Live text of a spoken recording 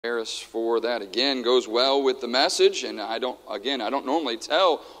Harris for that. Again, goes well with the message, and I don't normally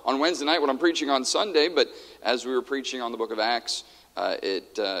tell on Wednesday night what I'm preaching on Sunday, but as we were preaching on the book of Acts,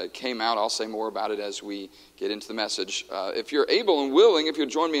 it came out. I'll say more about it as we get into the message. If you're able and willing, if you'll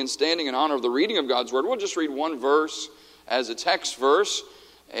join me in standing in honor of the reading of God's Word, we'll just read one verse as a text verse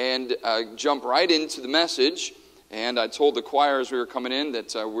and jump right into the message. And I told the choir as we were coming in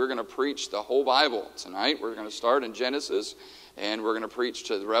that we're going to preach the whole Bible tonight. We're going to start in Genesis, and we're going to preach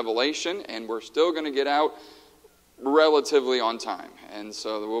to the Revelation, and we're still going to get out relatively on time. And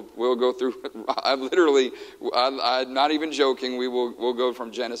so we'll go through. I'm not even joking. We'll go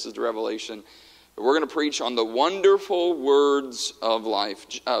from Genesis to Revelation. But we're going to preach on the wonderful words of life.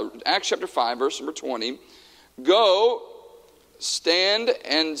 Acts chapter 5, verse number 20. Go, stand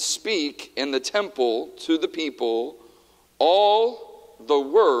and speak in the temple to the people all the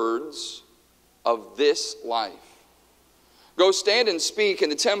words of this life. Go stand and speak in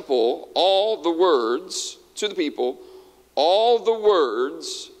the temple all the words to the people, all the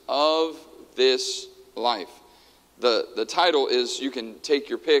words of this life. The title is, you can take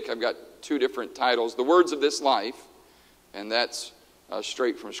your pick. I've got two different titles. The words of this life, and that's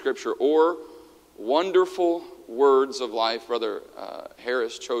straight from Scripture, or wonderful words of life. Brother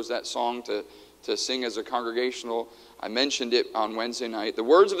Harris chose that song to sing as a congregational. I mentioned it on Wednesday night. The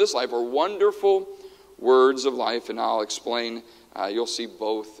words of this life are wonderful words of life, and I'll explain. You'll see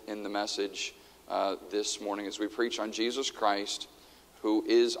both in the message this morning as we preach on Jesus Christ, who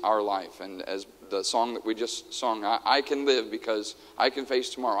is our life. And as the song that we just sung, I can live because I can face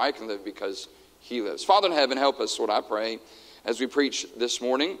tomorrow. I can live because He lives. Father in heaven, help us, Lord, I pray, as we preach this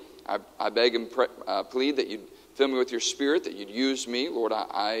morning. I beg and plead that you'd fill me with your Spirit, that you'd use me. Lord,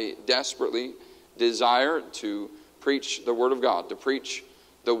 I desperately desire to preach the Word of God, to preach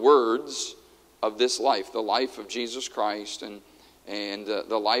the words of this life, the life of Jesus Christ, and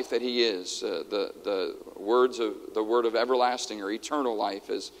the life that He is, the words of the word of everlasting or eternal life,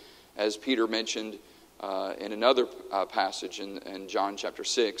 as Peter mentioned in another passage in John chapter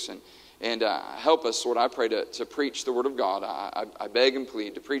 6. And help us, Lord, I pray to preach the Word of God. I beg and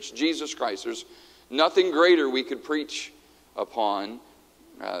plead to preach Jesus Christ. There's nothing greater we could preach upon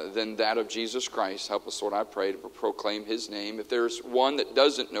than that of Jesus Christ. Help us, Lord, I pray, to proclaim His name. If there's one that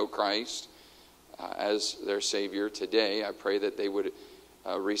doesn't know Christ as their Savior today, I pray that they would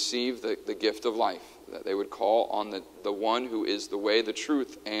receive the gift of life, that they would call on the one who is the way, the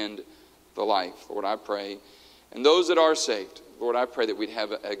truth, and the life. Lord, I pray. And those that are saved, Lord, I pray that we'd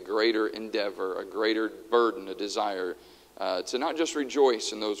have a greater endeavor, a greater burden, a desire to not just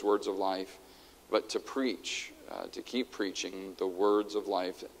rejoice in those words of life, but to preach, to keep preaching the words of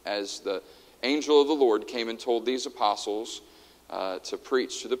life. As the angel of the Lord came and told these apostles to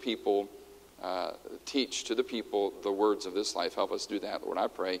preach to the people, teach to the people the words of this life. Help us do that, Lord, I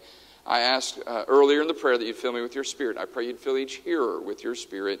pray. I asked earlier in the prayer that you'd fill me with your Spirit. I pray you'd fill each hearer with your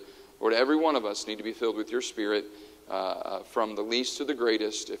Spirit. Lord, every one of us need to be filled with your Spirit, from the least to the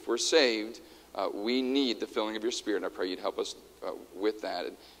greatest. If we're saved, we need the filling of your Spirit. I pray you'd help us with that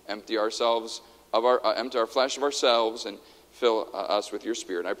and empty our flesh of ourselves and fill us with your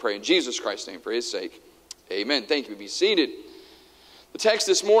Spirit. I pray in Jesus Christ's name for His sake. Amen. Thank you. Be seated. The text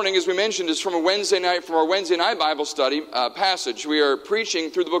this morning, as we mentioned, is from our Wednesday night Bible study passage. We are preaching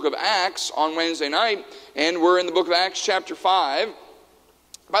through the book of Acts on Wednesday night, and we're in the book of Acts chapter 5.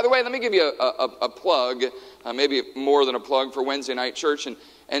 By the way, let me give you a plug, maybe more than a plug, for Wednesday night church,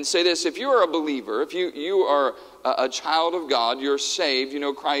 and say this. If you are a believer, if you are a child of God, you're saved, you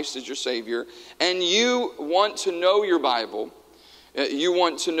know Christ is your Savior, and you want to know your Bible, you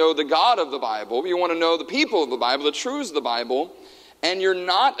want to know the God of the Bible, you want to know the people of the Bible, the truths of the Bible, and you're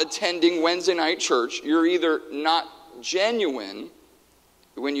not attending Wednesday night church, you're either not genuine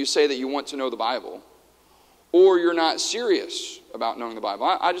when you say that you want to know the Bible, or you're not serious about knowing the Bible.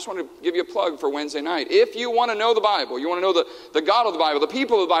 I just want to give you a plug for Wednesday night. If you want to know the Bible, you want to know the God of the Bible, the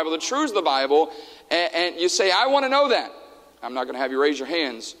people of the Bible, the truths of the Bible, and you say, I want to know that. I'm not going to have you raise your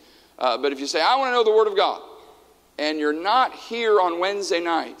hands, but if you say, I want to know the Word of God, and you're not here on Wednesday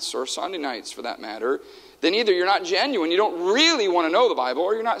nights, or Sunday nights for that matter, then either you're not genuine, you don't really want to know the Bible,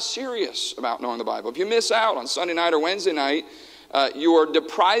 or you're not serious about knowing the Bible. If you miss out on Sunday night or Wednesday night, you are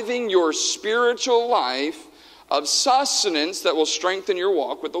depriving your spiritual life of sustenance that will strengthen your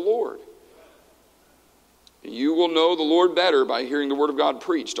walk with the Lord. You will know the Lord better by hearing the Word of God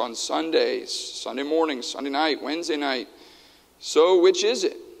preached on Sundays, Sunday morning, Sunday night, Wednesday night. So which is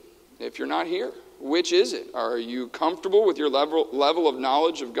it? If you're not here, which is it? Are you comfortable with your level of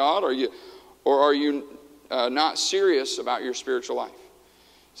knowledge of God? Or are you not serious about your spiritual life? You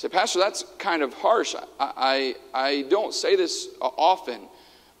say, Pastor, that's kind of harsh. I don't say this often,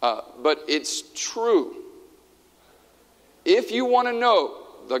 But it's true. If you want to know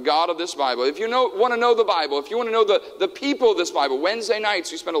the God of this Bible, if you want to know the Bible, if you want to know the people of this Bible, Wednesday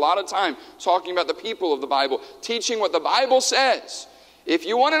nights we spend a lot of time talking about the people of the Bible, teaching what the Bible says. If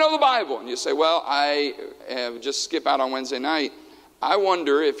you want to know the Bible, and you say, well, I just skip out on Wednesday night, I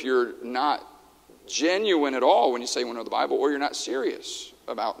wonder if you're not genuine at all when you say you want to know the Bible, or you're not serious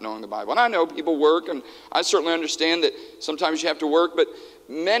about knowing the Bible. And I know people work, and I certainly understand that sometimes you have to work, but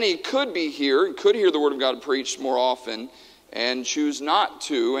many could be here, could hear the Word of God preached more often, and choose not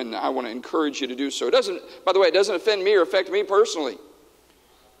to, and I want to encourage you to do so. It doesn't, by the way, it doesn't offend me or affect me personally.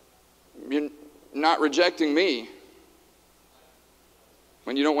 You're not rejecting me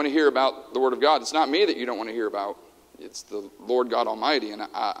when you don't want to hear about the Word of God. It's not me that you don't want to hear about. It's the Lord God Almighty, and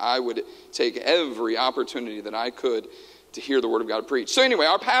I would take every opportunity that I could to hear the Word of God preached. So anyway,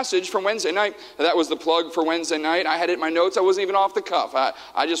 our passage from Wednesday night, that was the plug for Wednesday night. I had it in my notes. I wasn't even off the cuff.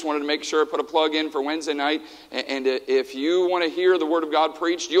 I just wanted to make sure I put a plug in for Wednesday night. And if you want to hear the Word of God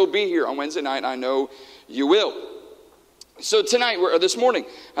preached, you'll be here on Wednesday night. I know you will. So tonight, this morning,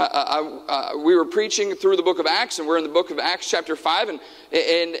 we were preaching through the book of Acts, and we're in the book of Acts chapter 5.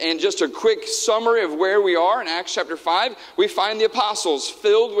 And just a quick summary of where we are in Acts chapter 5, we find the apostles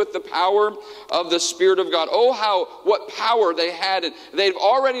filled with the power of the Spirit of God. Oh, what power they had. They've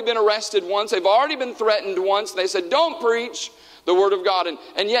already been arrested once. They've already been threatened once. They said, don't preach the Word of God.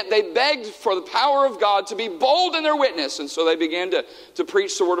 And yet they begged for the power of God to be bold in their witness. And so they began to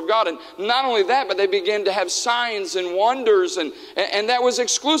preach the Word of God. And not only that, but they began to have signs and wonders. And that was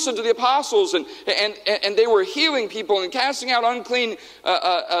exclusive to the apostles. And they were healing people and casting out unclean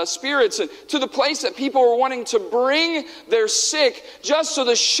spirits. And to the place that people were wanting to bring their sick just so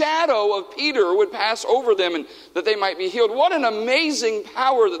the shadow of Peter would pass over them and that they might be healed. What an amazing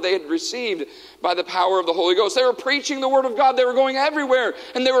power that they had received by the power of the Holy Ghost. They were preaching the Word of God. They were going everywhere,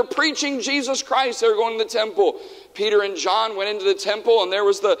 and they were preaching Jesus Christ. They were going to the temple. Peter and John went into the temple, and there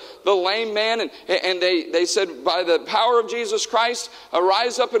was the lame man, and they said, by the power of Jesus Christ,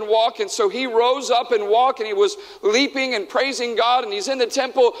 arise up and walk. And so he rose up and walked, and he was leaping and praising God, and he's in the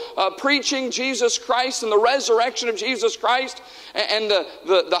temple preaching Jesus Christ and the resurrection of Jesus Christ. And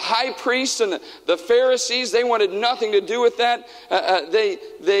the high priests and the Pharisees, they wanted nothing to do with that.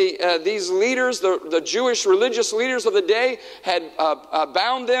 These leaders, the Jewish religious leaders of the day, had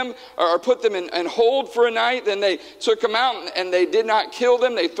bound them or put them in hold for a night. Then they took them out, and they did not kill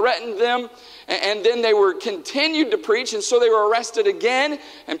them. They threatened them. And then they were continued to preach, and so they were arrested again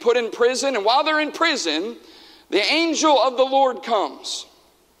and put in prison. And while they're in prison, the angel of the Lord comes.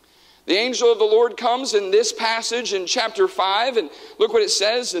 The angel of the Lord comes in this passage in chapter 5, and look what it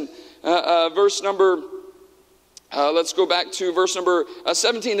says in verse number, let's go back to verse number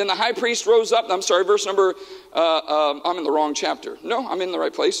 17. Then the high priest rose up, verse number, I'm in the wrong chapter. No, I'm in the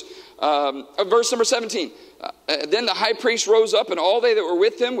right place. Verse number 17. Then the high priest rose up, and all they that were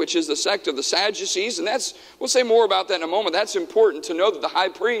with him, which is the sect of the Sadducees, and we'll say more about that in a moment. That's important to know that the high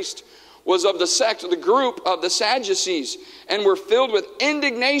priest was of the sect, of the group of the Sadducees, and were filled with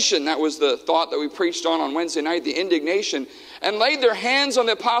indignation. That was the thought that we preached on Wednesday night, the indignation, and laid their hands on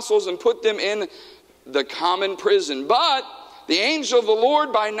the apostles and put them in the common prison. But the angel of the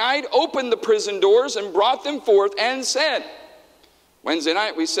Lord by night opened the prison doors and brought them forth and said, Wednesday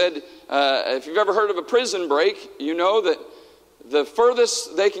night we said, if you've ever heard of a prison break, you know that the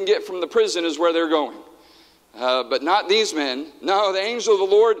furthest they can get from the prison is where they're going. But not these men. No, the angel of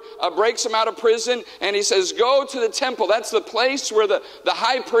the Lord breaks them out of prison, and he says, go to the temple. That's the place where the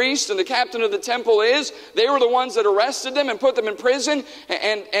high priest and the captain of the temple is. They were the ones that arrested them and put them in prison.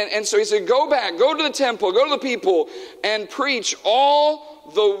 And so he said, go back, go to the temple, go to the people, and preach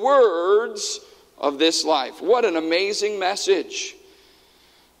all the words of this life. What an amazing message.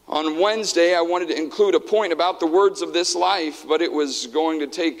 On Wednesday, I wanted to include a point about the words of this life, but it was going to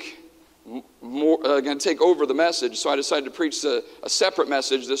take over the message, so I decided to preach a separate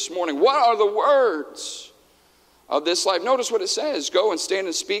message this morning. What are the words of this life? Notice what it says. Go and stand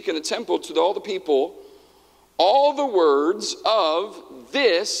and speak in the temple to all the people, all the words of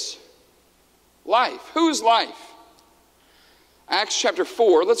this life. Whose life? Acts chapter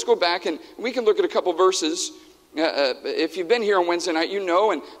 4. Let's go back and we can look at a couple verses. If you've been here on Wednesday night, you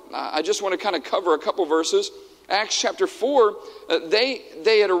know, and I just want to kind of cover a couple verses. Acts chapter 4, they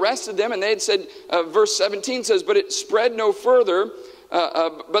had arrested them, and they had said, verse 17 says, but it spread no further,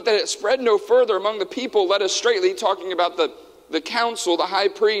 but that it spread no further among the people, let us straightly, talking about the council, the high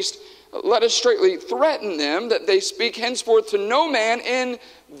priest, let us straightly threaten them that they speak henceforth to no man in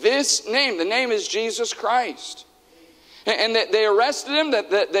this name. The name is Jesus Christ. And that they arrested him,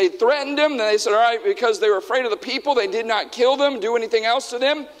 that they threatened him. And they said, all right, because they were afraid of the people, they did not kill them, do anything else to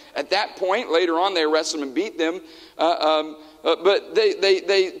them. At that point, later on, they arrested them and beat them. But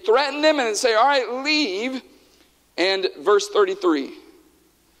they threatened them and say, all right, leave. And verse 33,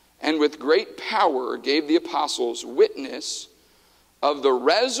 and with great power gave the apostles witness of the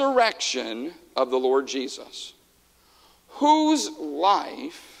resurrection of the Lord Jesus, whose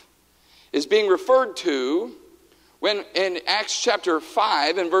life is being referred to when in Acts chapter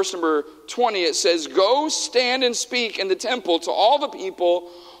 5 and verse number 20 it says, go stand and speak in the temple to all the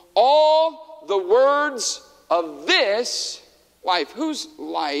people all the words of this life. Whose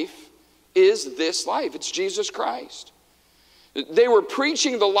life is this life? It's Jesus Christ. They were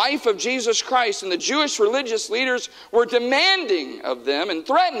preaching the life of Jesus Christ, and the Jewish religious leaders were demanding of them and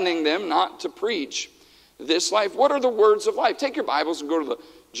threatening them not to preach this life. What are the words of life? Take your Bibles and go to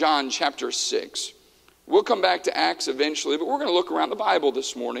John chapter 6. We'll come back to Acts eventually, but we're going to look around the Bible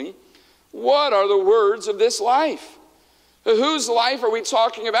this morning. What are the words of this life? Whose life are we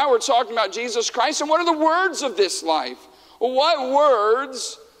talking about? We're talking about Jesus Christ. And what are the words of this life? Well, what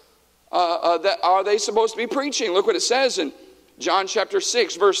words that are they supposed to be preaching? Look what it says in John chapter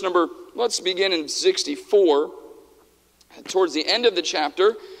 6, verse number, let's begin in 64, towards the end of the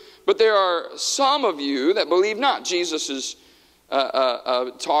chapter. But there are some of you that believe not. Jesus is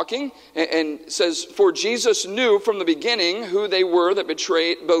talking and says, for Jesus knew from the beginning who they were that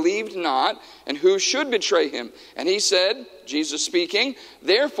believed not, and who should betray him. And he said, Jesus speaking,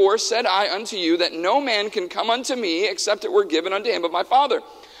 therefore said I unto you that no man can come unto me except it were given unto him of my Father.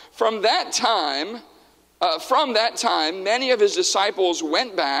 From that time, many of his disciples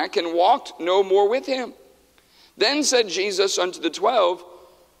went back and walked no more with him. Then said Jesus unto the 12,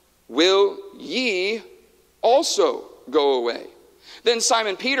 will ye also go away? Then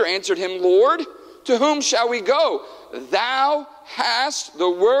Simon Peter answered him, Lord, to whom shall we go? Thou hast the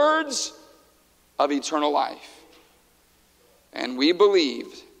words of eternal life. And we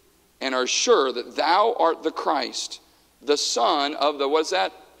believed and are sure that thou art the Christ, the Son of the, what's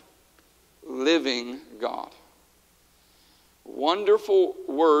that? Living God. Wonderful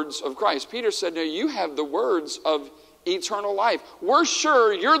words of Christ. Peter said, no, you have the words of eternal life. We're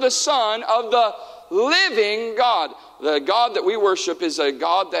sure you're the Son of the living God. The God that we worship is a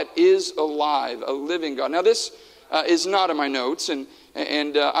God that is alive, a living God. Now this is not in my notes, and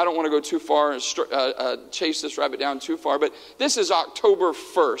I don't want to go too far and chase this rabbit down too far, but this is October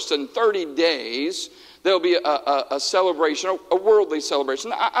 1st. In 30 days, there'll be a celebration, a worldly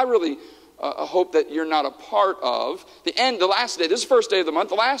celebration. I really hope that you're not a part of. The last day, this is the first day of the month,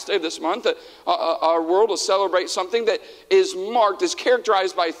 the last day of this month, our world will celebrate something that is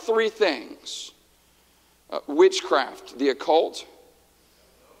characterized by three things. Witchcraft, the occult,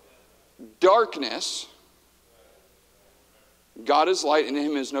 darkness, God is light and in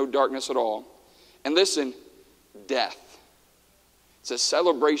him is no darkness at all, and listen, death. It's a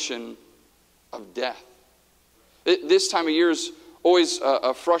celebration of death. This time of year is always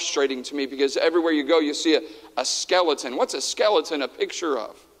frustrating to me because everywhere you go you see a skeleton. What's a skeleton a picture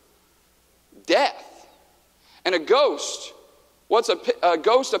of? Death. And a ghost. What's a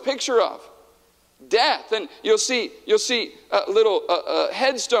ghost a picture of? Death. And you'll see little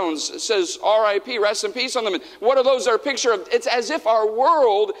headstones that says R.I.P., rest in peace on them. And what are those that are a picture of? It's as if our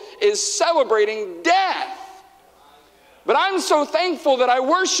world is celebrating death. But I'm so thankful that I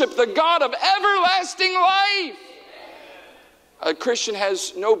worship the God of everlasting life. A Christian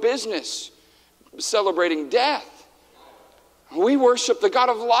has no business celebrating death. We worship the God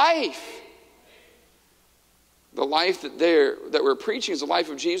of life. The life that we're preaching is the life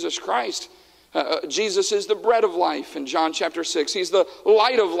of Jesus Christ. Jesus is the bread of life in John chapter 6. He's the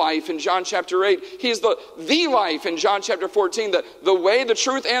light of life in John chapter 8. He's the life in John chapter 14. The way, the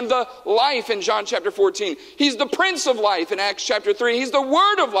truth, and the life in John chapter 14. He's the Prince of life in Acts chapter 3. He's the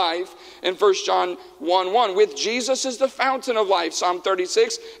Word of life in 1 John 1:1. With Jesus is the fountain of life, Psalm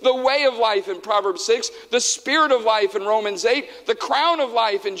 36. The way of life in Proverbs 6. The Spirit of life in Romans 8. The crown of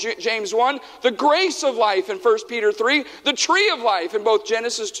life in James 1. The grace of life in 1 Peter 3. The tree of life in both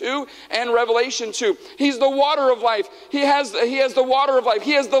Genesis 2 and Revelation 2. He's the water of life. He has the water of life.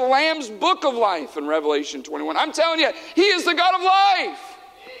 He has the Lamb's book of life in Revelation 21. I'm telling you, he is the God of life.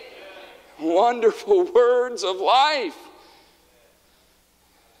 Wonderful words of life.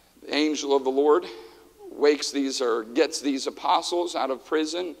 The angel of the Lord gets these apostles out of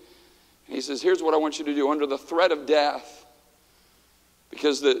prison. And he says, here's what I want you to do under the threat of death.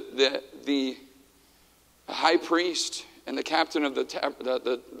 Because the high priest and the captain of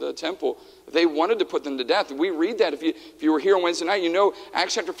the temple, they wanted to put them to death. We read that. If you were here on Wednesday night, you know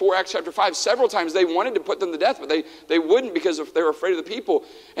Acts chapter 4, Acts chapter 5, several times they wanted to put them to death, but they wouldn't because they were afraid of the people.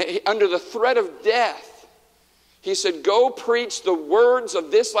 And under the threat of death, he said, go preach the words of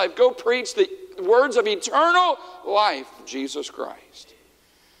this life. Go preach the words of eternal life, Jesus Christ.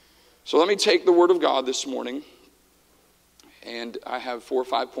 So let me take the word of God this morning, and I have 4 or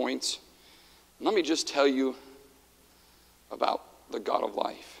 5 points. Let me just tell you about the God of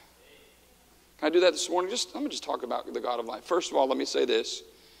life. Can I do that this morning? Let me just talk about the God of life. First of all, let me say this.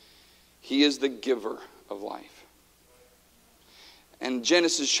 He is the giver of life. And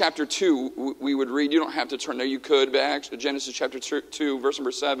Genesis chapter 2, we would read, you don't have to turn there, you could, but actually Genesis chapter 2, verse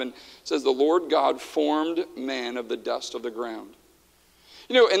number 7, says, the Lord God formed man of the dust of the ground.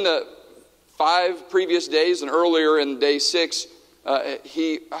 You know, in the 5 previous days and earlier in day 6,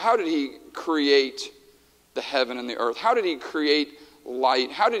 how did he create the heaven and the earth? How did he create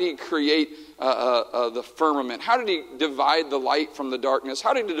light? How did he create the firmament? How did he divide the light from the darkness?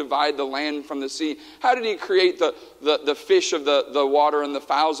 How did he divide the land from the sea? How did he create the fish of the water and the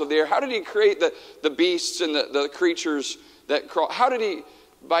fowls of the air? How did he create the beasts and the creatures that crawl? How did he?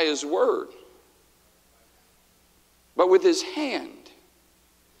 By his word. But with his hand,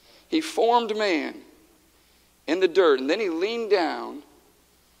 he formed man in the dirt, and then he leaned down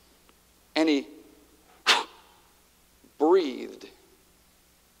and he breathed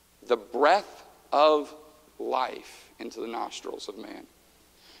the breath of life into the nostrils of man.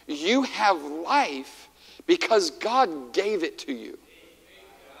 You have life because God gave it to you.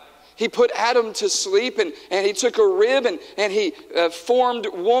 He put Adam to sleep, and he took a rib and he formed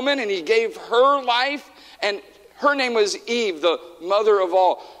woman, and he gave her life, and her name was Eve, the mother of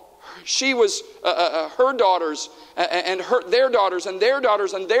all. She was her daughters and their daughters and their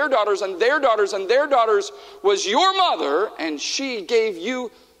daughters and their daughters and their daughters and their daughters was your mother, and she gave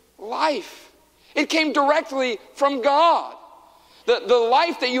you life. It came directly from God. The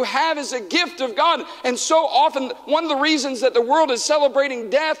life that you have is a gift of God. And so often, one of the reasons that the world is celebrating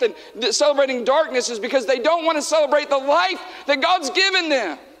death and celebrating darkness is because they don't want to celebrate the life that God's given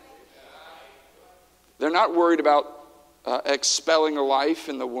them. They're not worried about expelling a life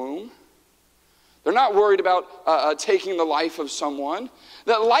in the womb. They're not worried about taking the life of someone.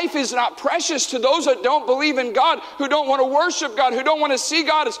 That life is not precious to those that don't believe in God, who don't want to worship God, who don't want to see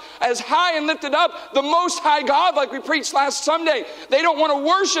God as high and lifted up, the Most High God, like we preached last Sunday. They don't want to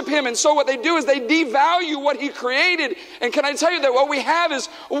worship Him, and so what they do is they devalue what He created. And can I tell you that what we have is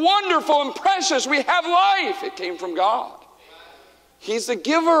wonderful and precious? We have life. It came from God. He's the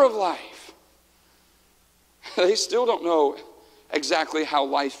giver of life. They still don't know exactly how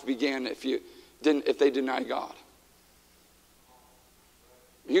life began if they deny God.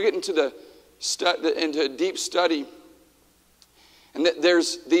 You get into into deep study, and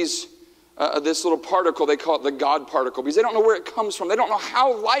there's this little particle, they call it the God particle, because they don't know where it comes from. They don't know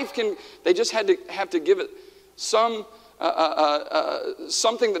how life can. They just have to give it something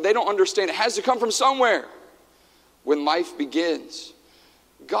that they don't understand. It has to come from somewhere. When life begins,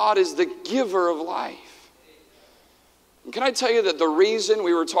 God is the giver of life. And can I tell you that the reason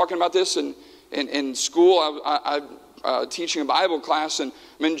we were talking about this in school? I'm teaching a Bible class, and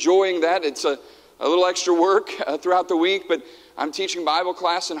I'm enjoying that. It's a little extra work throughout the week, but I'm teaching Bible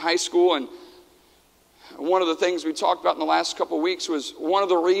class in high school, and one of the things we talked about in the last couple of weeks was one of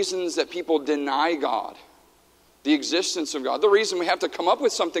the reasons that people deny God, the existence of God. The reason we have to come up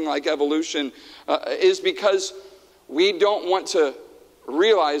with something like evolution is because we don't want to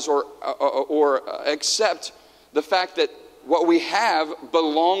realize or accept the fact that what we have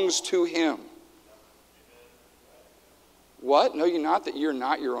belongs to Him. What? Know you not that you're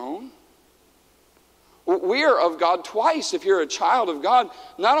not your own? We are of God twice. If you're a child of God,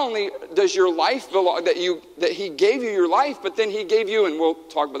 not only does your life belong, that He gave you your life, but then He gave you, and we'll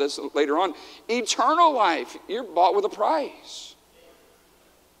talk about this later on, eternal life. You're bought with a price.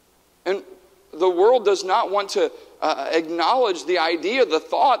 And the world does not want to acknowledge the idea, the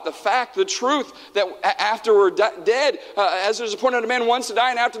thought, the fact, the truth that after we're dead, as there's appointed unto man once to die,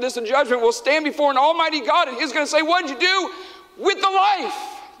 and after this the judgment, we'll stand before an almighty God, and He's going to say, what did you do with the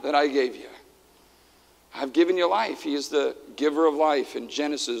life that I gave you? I've given you life. He is the giver of life in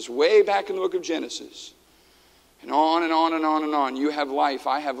Genesis, way back in the book of Genesis. And on and on and on and on. You have life,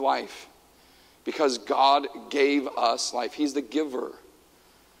 I have life. Because God gave us life. He's the giver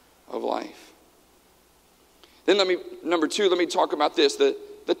of life. Then number two, let me talk about this,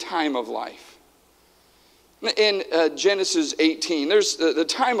 the time of life. In Genesis 18, there's the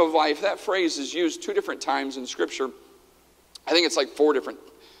time of life. That phrase is used 2 different times in Scripture. I think it's like 4 different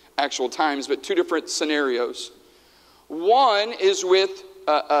actual times, but 2 different scenarios. One is with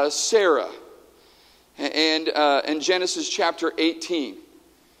Sarah, and in Genesis chapter 18.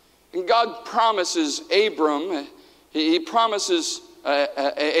 And God promises Abram, he promises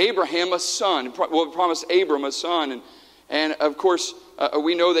Abraham a son. Well, he promised Abram a son. And of course,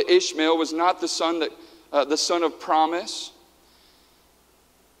 we know that Ishmael was not the son of promise.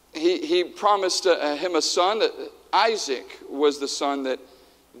 He promised him a son. That Isaac was the son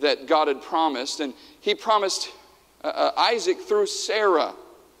that God had promised. And he promised Isaac through Sarah.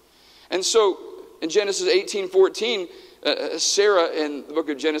 And so in Genesis 18:14, Sarah in the book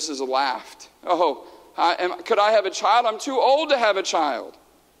of Genesis laughed. Oh, could I have a child? I'm too old to have a child.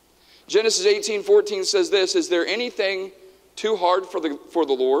 Genesis 18:14 says this, is there anything too hard for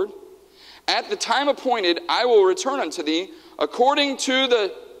the Lord? At the time appointed, I will return unto thee according to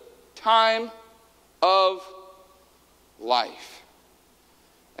the time of life.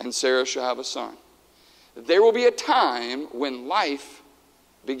 And Sarah shall have a son. There will be a time when life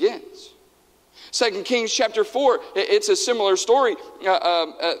begins. 2 Kings chapter 4, it's a similar story.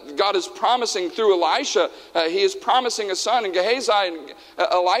 God is promising through Elisha, he is promising a son. And Gehazi and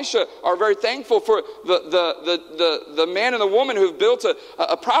Elisha are very thankful for the man and the woman who have built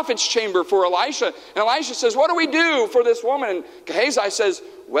a prophet's chamber for Elisha. And Elisha says, what do we do for this woman? And Gehazi says,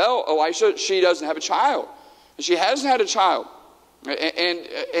 well, Elisha, she doesn't have a child. She hasn't had a child. And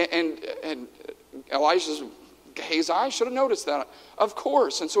Elisha says, Gehazi, I should have noticed that. Of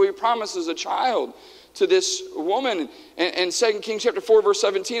course. And so he promises a child to this woman. And 2 Kings chapter 4, verse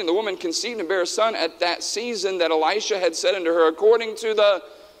 17, and the woman conceived and bare a son at that season that Elisha had said unto her, according to the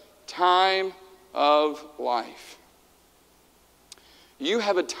time of life. You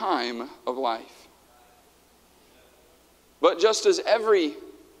have a time of life. But just as every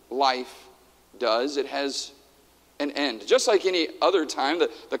life does, it has an end. Just like any other time,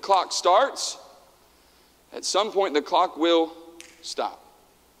 the clock starts. At some point, the clock will stop.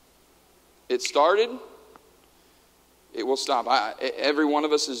 It started, it will stop. Every one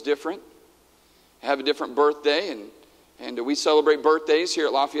of us is different. Have a different birthday, and we celebrate birthdays here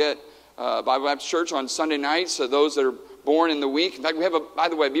at Lafayette Bible Baptist Church on Sunday nights. So those that are born in the week. In fact, we have by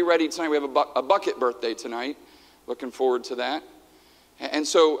the way, be ready tonight. We have a bucket birthday tonight. Looking forward to that. And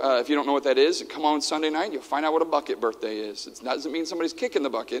so, if you don't know what that is, come on Sunday night, you'll find out what a bucket birthday is. It doesn't mean somebody's kicking the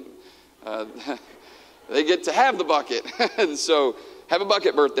bucket. They get to have the bucket. And so have a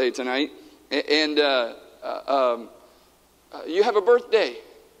bucket birthday tonight. And you have a birthday.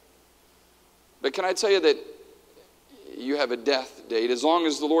 But can I tell you that you have a death date? As long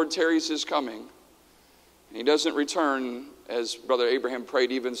as the Lord tarries his coming, and he doesn't return, as Brother Abraham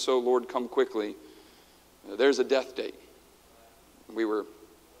prayed, even so, Lord, come quickly. There's a death date. This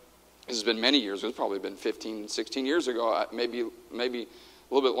has been many years. It's probably been 15, 16 years ago. Maybe a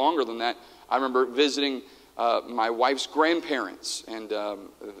little bit longer than that. I remember visiting my wife's grandparents and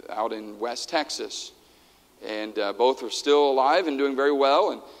out in West Texas, and both are still alive and doing very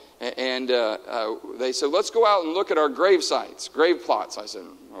well. And they said, "Let's go out and look at our grave sites, grave plots." I said,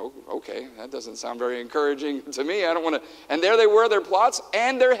 "Oh, okay, that doesn't sound very encouraging to me. I don't want to." And there they were, their plots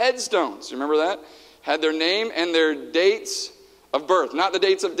and their headstones. You remember that? Had their name and their dates of birth, not the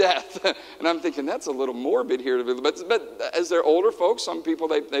dates of death. And I'm thinking, that's a little morbid here. But as they're older folks, some people,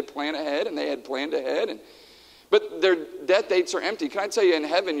 they plan ahead, and they had planned ahead. But their death dates are empty. Can I tell you, in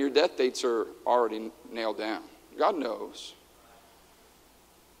heaven, your death dates are already nailed down. God knows.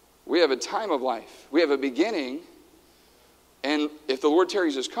 We have a time of life. We have a beginning. And if the Lord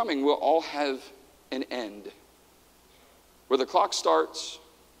tarries his coming, we'll all have an end. Where the clock starts,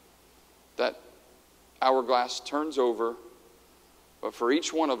 that hourglass turns over. But for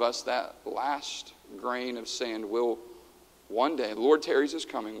each one of us, that last grain of sand will one day, the Lord tarries his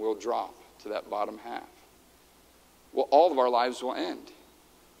coming, will drop to that bottom half. Well, all of our lives will end.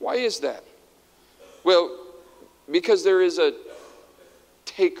 Why is that? Well, because there is a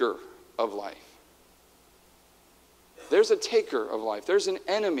taker of life. There's a taker of life. There's an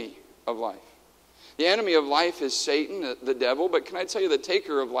enemy of life. The enemy of life is Satan, the devil. But can I tell you, the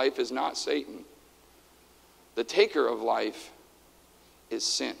taker of life is not Satan. The taker of life is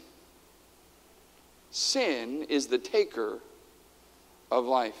sin. Sin is the taker of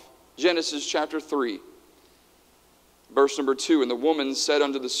life. Genesis chapter 3, verse number 2. And the woman said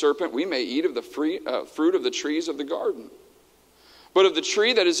unto the serpent, we may eat of the fruit of the trees of the garden. But of the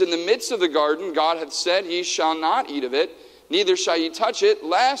tree that is in the midst of the garden, God hath said, ye shall not eat of it, neither shall ye touch it,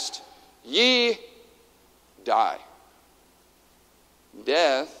 lest ye die.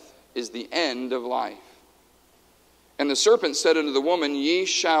 Death is the end of life. And the serpent said unto the woman, ye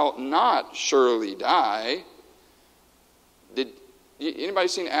shall not surely die. Did anybody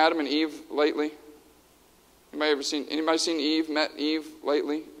seen Adam and Eve lately? Anybody seen Eve, met Eve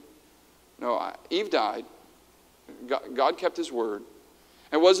lately? No, Eve died. God kept his word.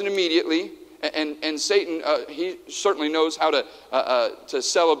 It wasn't immediately. And Satan, he certainly knows how to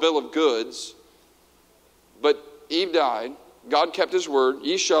sell a bill of goods. But Eve died. God kept his word.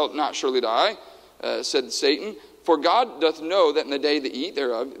 Ye shall not surely die, said Satan. For God doth know that in the day that ye eat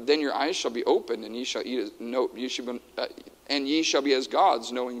thereof, then your eyes shall be opened, and ye shall and ye shall be as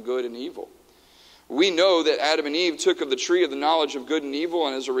gods, knowing good and evil. We know that Adam and Eve took of the tree of the knowledge of good and evil,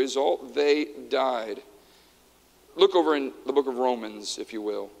 and as a result, they died. Look over in the book of Romans, if you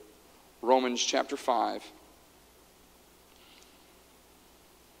will. Romans chapter 5.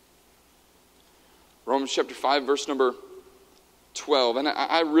 Romans chapter 5, verse number 12. And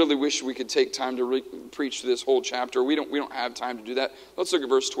I really wish we could take time to preach this whole chapter. We don't have time to do that. Let's look at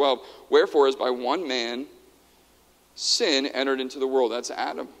verse 12. Wherefore, as by one man sin entered into the world. That's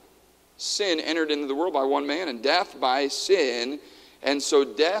Adam. Sin entered into the world by one man, and death by sin. And so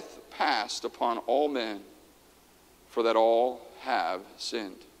death passed upon all men, for that all have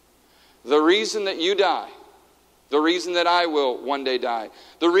sinned. The reason that you die, the reason that I will one day die,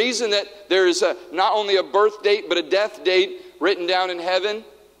 the reason that there is not only a birth date but a death date written down in heaven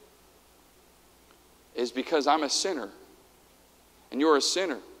is because I'm a sinner and you're a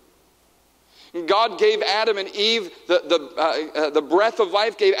sinner. God gave Adam and Eve the breath of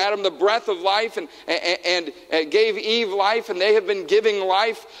life, gave Adam the breath of life, and gave Eve life, and they have been giving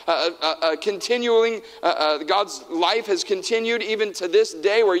life, continuing. God's life has continued even to this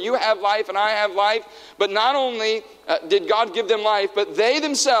day where you have life and I have life. But not only did God give them life, but they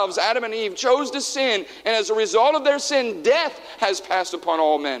themselves, Adam and Eve, chose to sin, and as a result of their sin, death has passed upon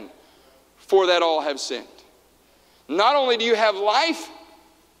all men, for that all have sinned. Not only do you have life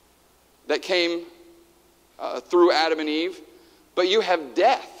that came through Adam and Eve, but you have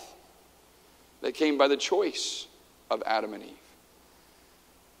death that came by the choice of Adam and Eve.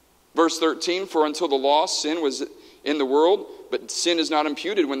 Verse 13, for until the law, sin was in the world, but sin is not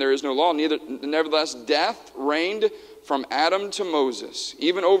imputed when there is no law. Nevertheless, death reigned from Adam to Moses,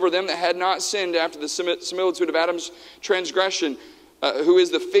 even over them that had not sinned after the similitude of Adam's transgression, who is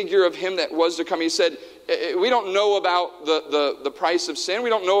the figure of him that was to come. He said, we don't know about the price of sin. We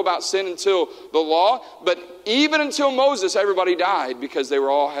don't know about sin until the law. But even until Moses, everybody died because they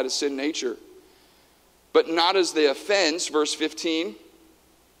all had a sin nature. But not as the offense, verse 15,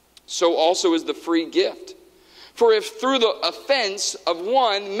 so also is the free gift. For if through the offense of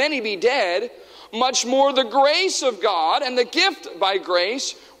one many be dead, much more the grace of God and the gift by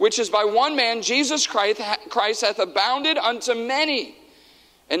grace, which is by one man, Jesus Christ, hath abounded unto many.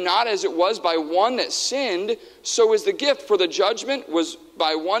 And not as it was by one that sinned, so is the gift. For the judgment was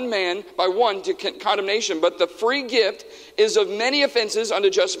by one man, by one to condemnation. But the free gift is of many offenses unto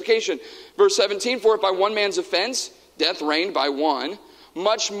justification. Verse 17, for if by one man's offense death reigned by one,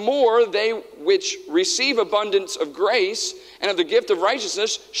 much more they which receive abundance of grace and of the gift of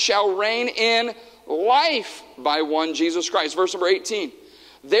righteousness shall reign in life by one, Jesus Christ. Verse number 18,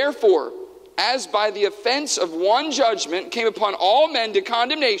 therefore, as by the offense of one judgment came upon all men to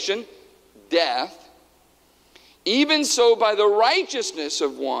condemnation, death, even so by the righteousness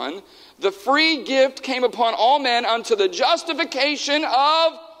of one, the free gift came upon all men unto the justification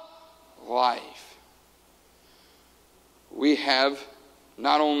of life. We have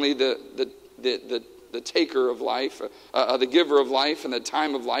not only the taker of life, the giver of life, and the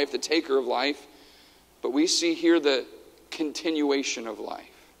time of life, the taker of life, but we see here the continuation of life.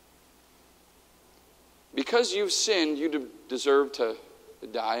 Because you've sinned, you deserve to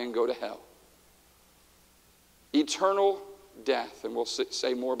die and go to hell. Eternal death, and we'll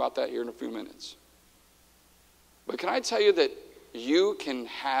say more about that here in a few minutes. But can I tell you that you can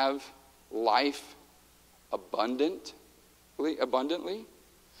have life abundantly?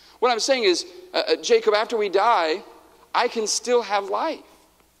 What I'm saying is, Jacob, after we die, I can still have life.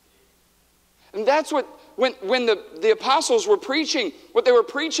 And that's what, when the apostles were preaching, what they were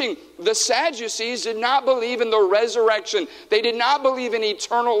preaching, the Sadducees did not believe in the resurrection. They did not believe in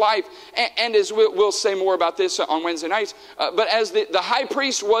eternal life. And as we'll say more about this on Wednesday nights, but as the high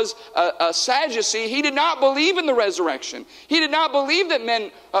priest was a Sadducee, he did not believe in the resurrection. He did not believe that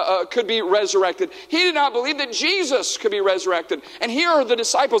men could be resurrected. He did not believe that Jesus could be resurrected. And here are the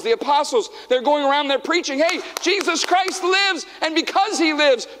disciples, the apostles. They're going around, they're preaching, hey, Jesus Christ lives, and because he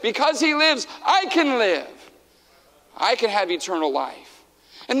lives, I can live. I can have eternal life.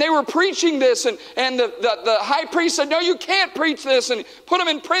 And they were preaching this, and the high priest said, no, you can't preach this, and put him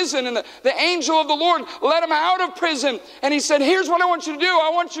in prison. And the angel of the Lord let him out of prison. And he said, here's what I want you to do. I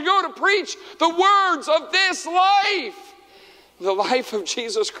want you to go to preach the words of this life. the life of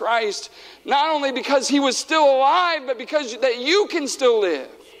Jesus Christ, not only because he was still alive, but because that you can still live.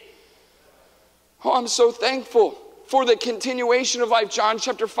 Oh, I'm so thankful for the continuation of life. John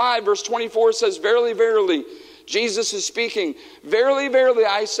chapter 5, verse 24 says, verily, verily, Jesus is speaking, verily, verily,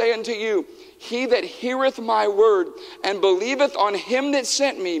 I say unto you, he that heareth my word and believeth on him that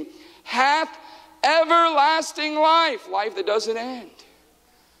sent me hath everlasting life, life that doesn't end,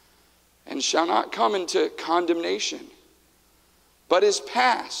 and shall not come into condemnation, but is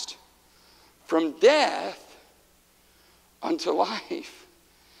passed from death unto life.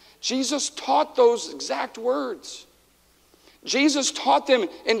 Jesus taught those exact words. Jesus taught them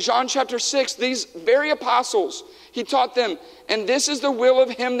in John chapter 6, these very apostles. He taught them, and this is the will of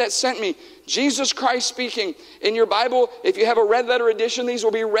him that sent me. Jesus Christ speaking. In your Bible, if you have a red letter edition, these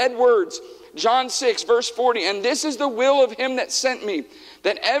will be red words. John 6, verse 40, and this is the will of him that sent me,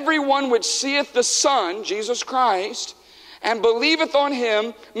 that everyone which seeth the Son, Jesus Christ, and believeth on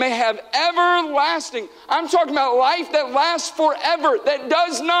him may have everlasting. I'm talking about life that lasts forever, that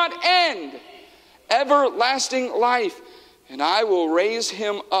does not end. Everlasting life. And I will raise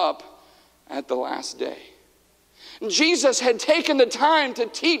him up at the last day. Jesus had taken the time to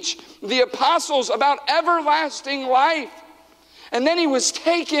teach the apostles about everlasting life. And then he was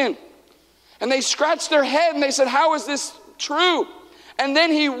taken. And they scratched their head and they said, how is this true? And then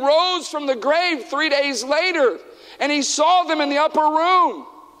he rose from the grave 3 days later. And he saw them in the upper room.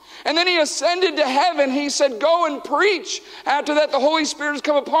 And then he ascended to heaven. He said, go and preach. After that, the Holy Spirit has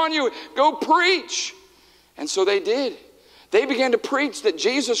come upon you. Go preach. And so they did. They began to preach that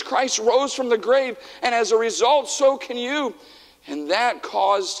Jesus Christ rose from the grave, and as a result, so can you. And that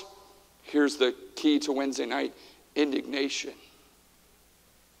caused, here's the key to Wednesday night, indignation.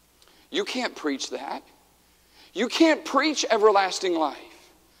 You can't preach that. You can't preach everlasting life.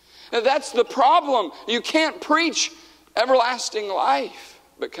 Now, that's the problem. You can't preach everlasting life.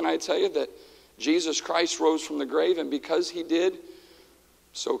 But can I tell you that Jesus Christ rose from the grave, and because he did,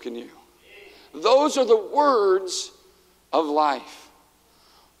 so can you. Those are the words of life.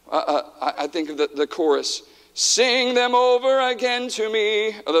 I think of the chorus. Sing them over again to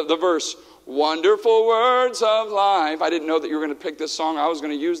me. The verse. Wonderful words of life. I didn't know that you were going to pick this song. I was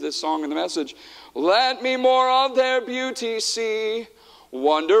going to use this song in the message. Let me more of their beauty see.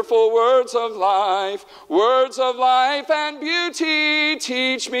 Wonderful words of life and beauty.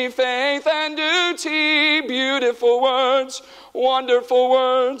 Teach me faith and duty. Beautiful words, wonderful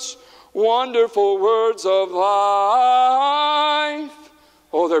words of life.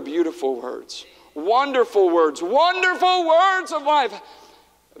 Oh, they're beautiful words. Wonderful words of life.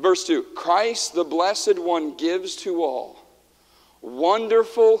 Verse 2, Christ the Blessed One gives to all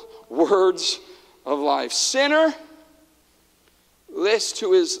wonderful words of life. Sinner, list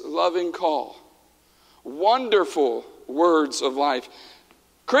to his loving call. Wonderful words of life.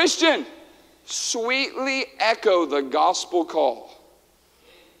 Christian, sweetly echo the gospel call.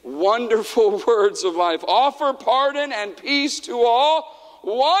 Wonderful words of life. Offer pardon and peace to all.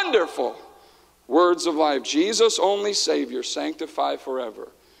 Wonderful words of life. Jesus, only Savior, sanctify forever.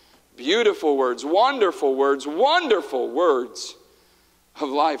 Beautiful words, wonderful words of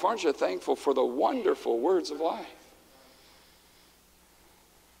life. Aren't you thankful for the wonderful words of life?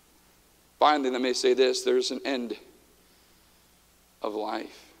 Finally, let me say this. There's an end of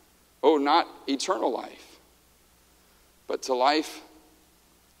life. Oh, not eternal life, but to life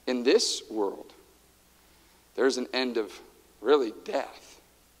in this world. There's an end of, really, death.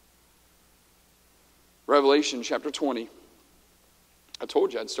 Revelation chapter 20. I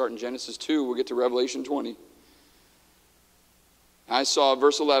told you I'd start in Genesis 2. We'll get to Revelation 20. I saw,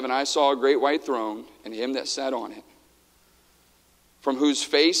 verse 11, I saw a great white throne and him that sat on it, from whose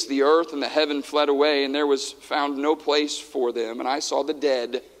face the earth and the heaven fled away, and there was found no place for them. And I saw the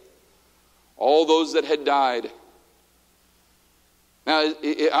dead, all those that had died. Now,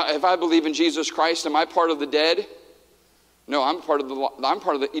 if I believe in Jesus Christ, am I part of the dead? No, I'm part of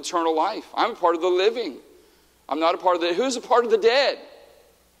the eternal life. I'm a part of the living. I'm not a part of the... Who's a part of the dead?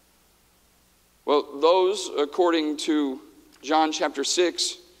 Well, those, according to John chapter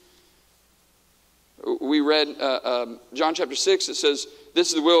 6, we read John chapter 6, it says, this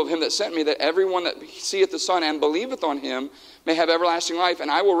is the will of him that sent me, that everyone that seeth the Son and believeth on him may have everlasting life,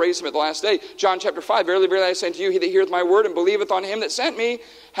 and I will raise him at the last day. John chapter 5, verily, verily, I say unto you, he that heareth my word and believeth on him that sent me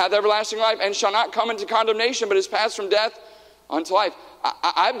hath everlasting life, and shall not come into condemnation, but is passed from death unto life.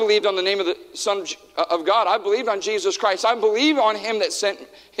 I believed on the name of the Son of God. I believed on Jesus Christ. I believe on him that sent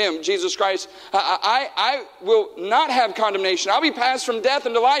him, Jesus Christ. I will not have condemnation. I'll be passed from death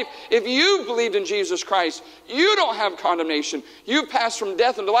into life. If you believed in Jesus Christ, you don't have condemnation. You've passed from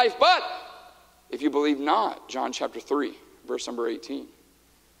death into life. But if you believe not, John chapter 3, verse number 18.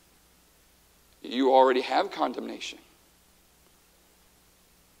 You already have condemnation.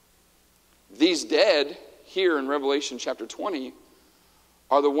 These dead, here in Revelation chapter 20,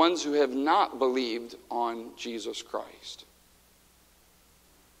 are the ones who have not believed on Jesus Christ.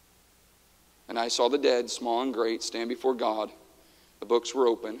 And I saw the dead, small and great, stand before God. The books were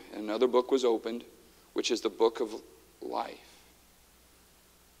open, and another book was opened, which is the book of life.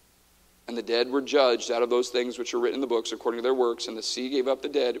 And the dead were judged out of those things which are written in the books according to their works, and the sea gave up the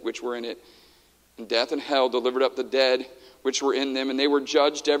dead which were in it, and death and hell delivered up the dead which were in them, and they were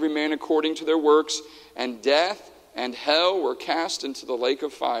judged every man according to their works, and death and hell were cast into the lake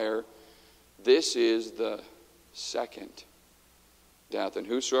of fire. This is the second death, and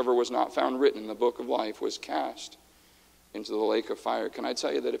whosoever was not found written in the book of life was cast into the lake of fire. Can I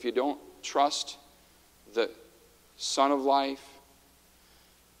tell you that if you don't trust the Son of Life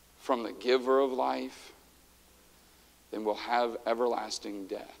from the giver of life, then we'll have everlasting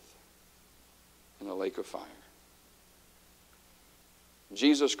death in the lake of fire.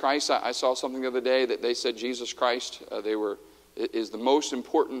 Jesus Christ, I saw something the other day that they said Jesus Christ is the most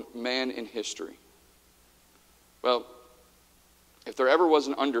important man in history. Well, if there ever was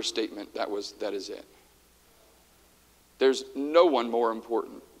an understatement, that is it. There's no one more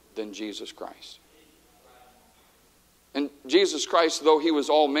important than Jesus Christ. And Jesus Christ, though he was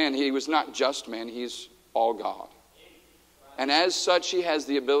all man, he was not just man, he's all God. And as such, he has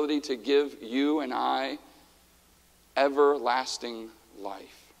the ability to give you and I everlasting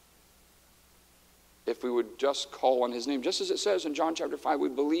life. If we would just call on his name. Just as it says in John chapter 5, we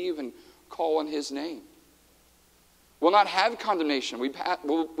believe and call on his name. We'll not have condemnation. We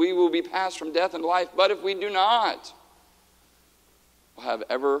will be passed from death into life. But if we do not, we'll have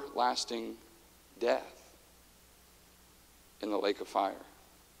everlasting death in the lake of fire.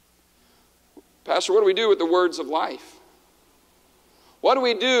 Pastor, what do we do with the words of life? What do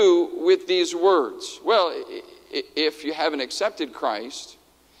we do with these words? Well, if you haven't accepted Christ,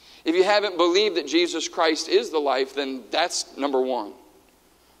 if you haven't believed that Jesus Christ is the life, then that's number one.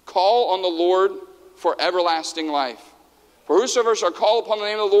 Call on the Lord for everlasting life. For whosoever shall call upon the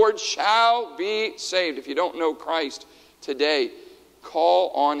name of the Lord shall be saved. If you don't know Christ today, call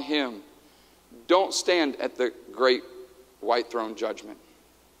on him. Don't stand at the great white throne judgment.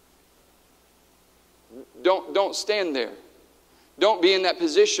 Don't stand there. Don't be in that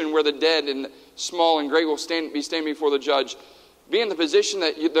position where the dead and the small and great will be standing before the judge. Be in the position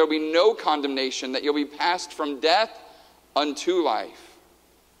that there will be no condemnation, that you'll be passed from death unto life.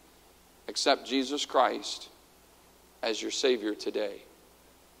 Accept Jesus Christ as your Savior today.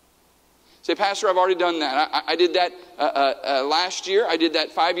 Say, Pastor, I've already done that. I did that last year. I did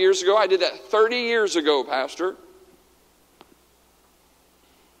that 5 years ago. I did that 30 years ago, Pastor.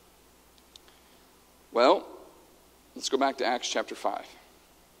 Well, let's go back to Acts chapter 5.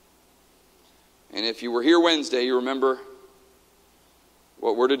 And if you were here Wednesday, you remember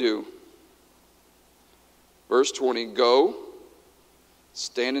what we're to do. Verse 20, go,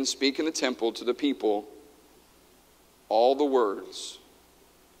 stand and speak in the temple to the people all the words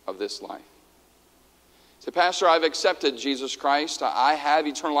of this life. Say, Pastor, I've accepted Jesus Christ. I have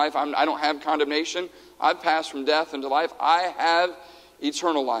eternal life. I don't have condemnation. I've passed from death into life. I have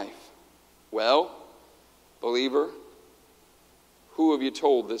eternal life. Well, believer, who have you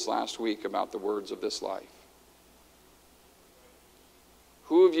told this last week about the words of this life?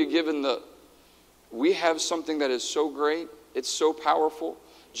 Who have you given we have something that is so great, it's so powerful.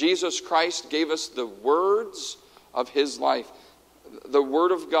 Jesus Christ gave us the words of his life, the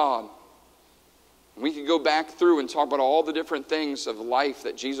Word of God. We could go back through and talk about all the different things of life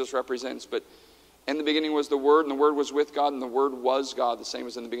that Jesus represents, but in the beginning was the Word, and the Word was with God, and the Word was God, the same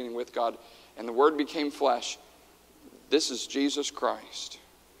as in the beginning with God. And the Word became flesh. This is Jesus Christ,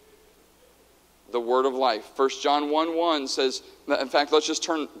 the Word of life. 1 John 1:1 says, in fact, let's just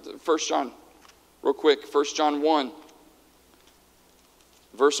turn 1 John real quick. 1 John 1,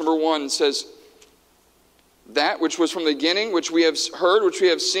 verse number 1 says, that which was from the beginning, which we have heard, which we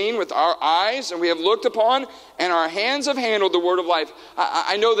have seen with our eyes, and we have looked upon, and our hands have handled the Word of life.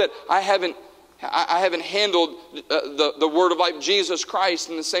 I know that I haven't handled the Word of life, Jesus Christ,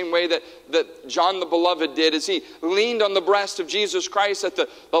 in the same way that John the Beloved did as he leaned on the breast of Jesus Christ at the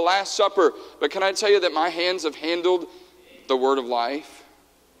Last Supper. But can I tell you that my hands have handled the Word of life?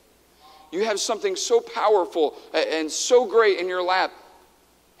 You have something so powerful and so great in your lap.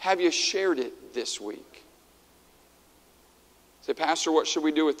 Have you shared it this week? Say, Pastor, what should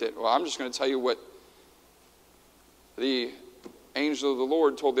we do with it? Well, I'm just going to tell you what the angel of the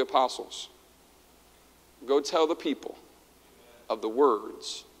Lord told the apostles. Go tell the people of the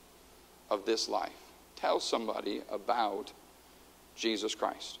words of this life. Tell somebody about Jesus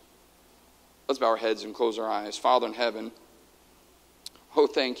Christ. Let's bow our heads and close our eyes. Father in heaven, oh,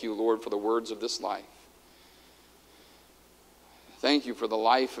 thank you, Lord, for the words of this life. Thank you for the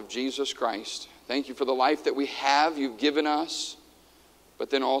life of Jesus Christ. Thank you for the life that we have, you've given us. But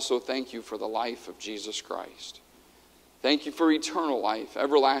then also thank you for the life of Jesus Christ. Thank you for eternal life,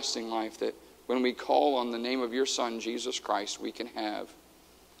 everlasting life, that when we call on the name of your Son, Jesus Christ, we can have.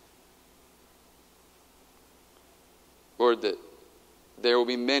 Lord, that there will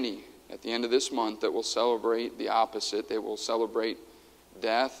be many at the end of this month that will celebrate the opposite. They will celebrate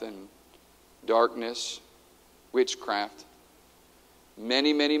death and darkness, witchcraft.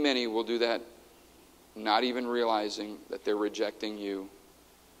 Many, many, many will do that, not even realizing that they're rejecting you.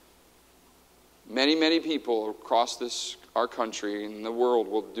 Many, many people across our country and the world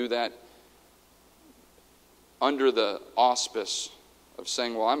will do that under the auspice of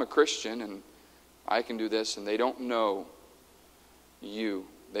saying, well, I'm a Christian and I can do this, and they don't know you.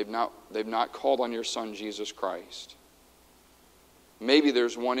 They've not called on your Son, Jesus Christ. Maybe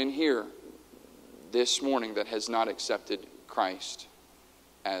there's one in here this morning that has not accepted Christ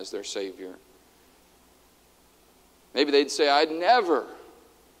as their Savior. Maybe they'd say, I'd never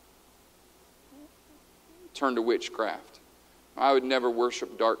turn to witchcraft. I would never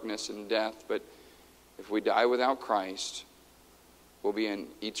worship darkness and death, but if we die without Christ, we'll be in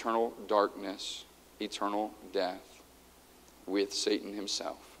eternal darkness, eternal death with Satan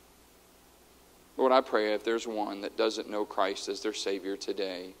himself. Lord, I pray if there's one that doesn't know Christ as their Savior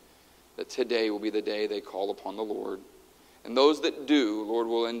today, that today will be the day they call upon the Lord. And those that do, Lord,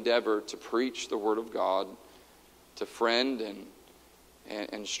 will endeavor to preach the Word of God to friend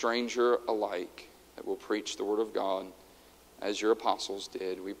and stranger alike, that will preach the Word of God as your apostles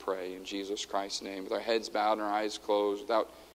did, we pray in Jesus Christ's name. With our heads bowed and our eyes closed, without